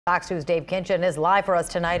Fox News' Dave Kinchin is live for us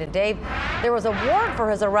tonight. And Dave, there was a warrant for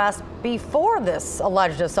his arrest before this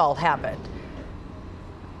alleged assault happened.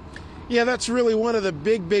 Yeah, that's really one of the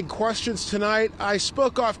big questions tonight. I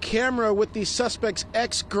spoke off camera with the suspect's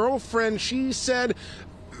ex-girlfriend. She said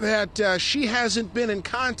that she hasn't been in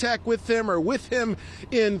contact with him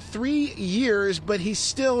in 3 years, but he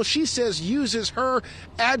still, she says, uses her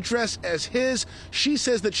address as his. She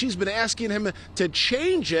says that she's been asking him to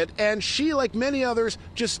change it, and she, like many others,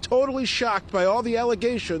 just totally shocked by all the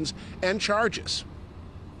allegations and charges.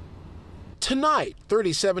 Tonight,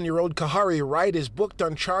 37-year-old Kahari Wright is booked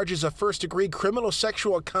on charges of first-degree criminal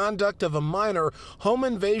sexual conduct of a minor, home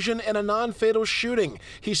invasion, and a non-fatal shooting.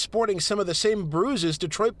 He's sporting some of the same bruises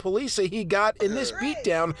Detroit police say he got in this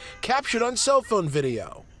beatdown captured on cell phone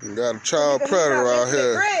video. You got a child predator out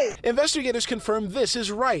here. Investigators confirm this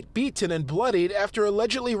is Wright, beaten and bloodied after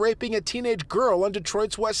allegedly raping a teenage girl on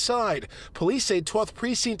Detroit's west side. Police say 12th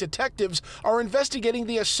Precinct detectives are investigating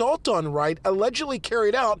the assault on Wright, allegedly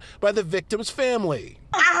carried out by the victim's family.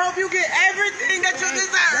 I hope you get everything that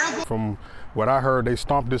you deserve. From what I heard, they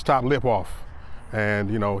stomped his top lip off. And,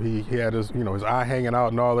 he had his, his eye hanging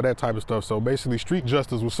out and all of that type of stuff. So basically, street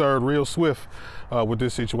justice was served real swift with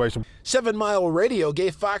this situation. 7 Mile Radio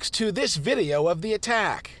gave Fox 2 this video of the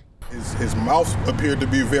attack. His mouth appeared to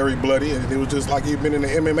be very bloody, and it was just like he'd been in an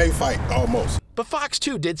MMA fight almost. But Fox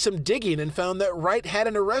 2 did some digging and found that Wright had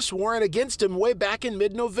an arrest warrant against him way back in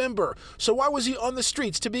mid-November. So why was he on the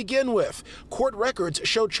streets to begin with? Court records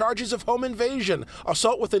show charges of home invasion,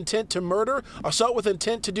 assault with intent to murder, assault with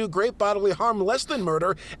intent to do great bodily harm less than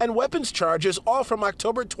murder, and weapons charges, all from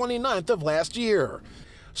October 29th of last year.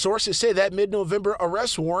 Sources say that mid-November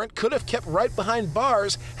arrest warrant could have kept Wright behind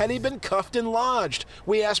bars had he been cuffed and lodged.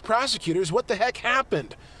 We asked prosecutors what the heck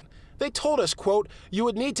happened. They told us, quote, you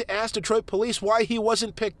would need to ask Detroit police why he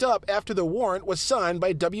wasn't picked up after the warrant was signed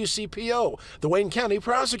by WCPO, the Wayne County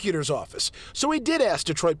Prosecutor's Office. So we did ask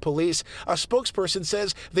Detroit police. A spokesperson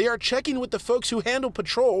says they are checking with the folks who handle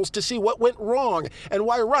patrols to see what went wrong and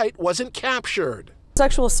why Wright wasn't captured.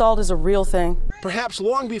 Sexual assault is a real thing. Perhaps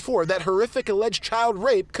long before that horrific alleged child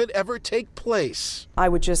rape could ever take place. I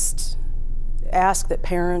would just ask that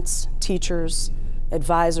parents, teachers,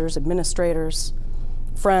 advisors, administrators,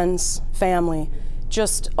 friends, family,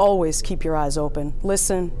 just always keep your eyes open.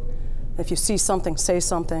 Listen. If you see something, say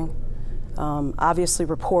something. Obviously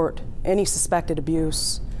report any suspected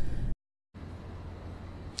abuse.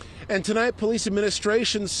 And tonight, police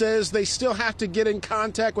administration says they still have to get in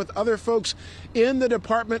contact with other folks in the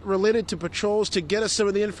department related to patrols to get us some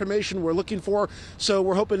of the information we're looking for. So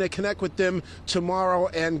we're hoping to connect with them tomorrow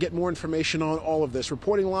and get more information on all of this.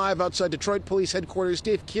 Reporting live outside Detroit Police Headquarters,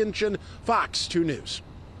 Dave Kinchin, Fox 2 News.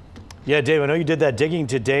 Yeah, Dave, I know you did that digging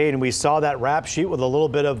today, and we saw that rap sheet with a little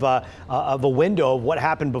bit of a window of what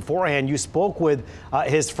happened beforehand. You spoke with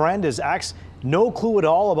his friend, his ex. No clue at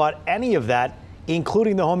all about any of that,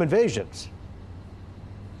 including the home invasions.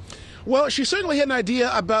 Well, she certainly had an idea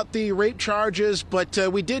about the rape charges, but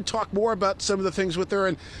we did talk more about some of the things with her,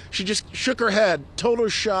 and she just shook her head, total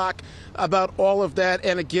shock about all of that.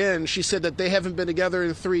 And again, she said that they haven't been together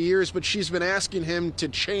in 3 years, but she's been asking him to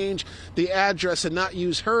change the address and not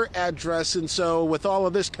use her address. And so with all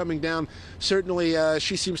of this coming down, certainly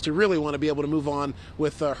she seems to really want to be able to move on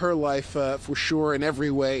with her life for sure in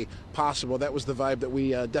every way possible. That was the vibe that we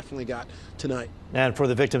definitely got tonight. And for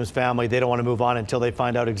the victim's family, they don't want to move on until they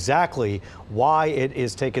find out exactly why it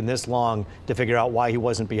is taking this long to figure out why he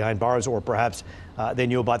wasn't behind bars, or perhaps they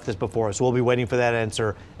knew about this before. So we'll be waiting for that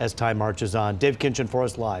answer as time marches on. Dave Kinchin for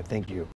us live. Thank you.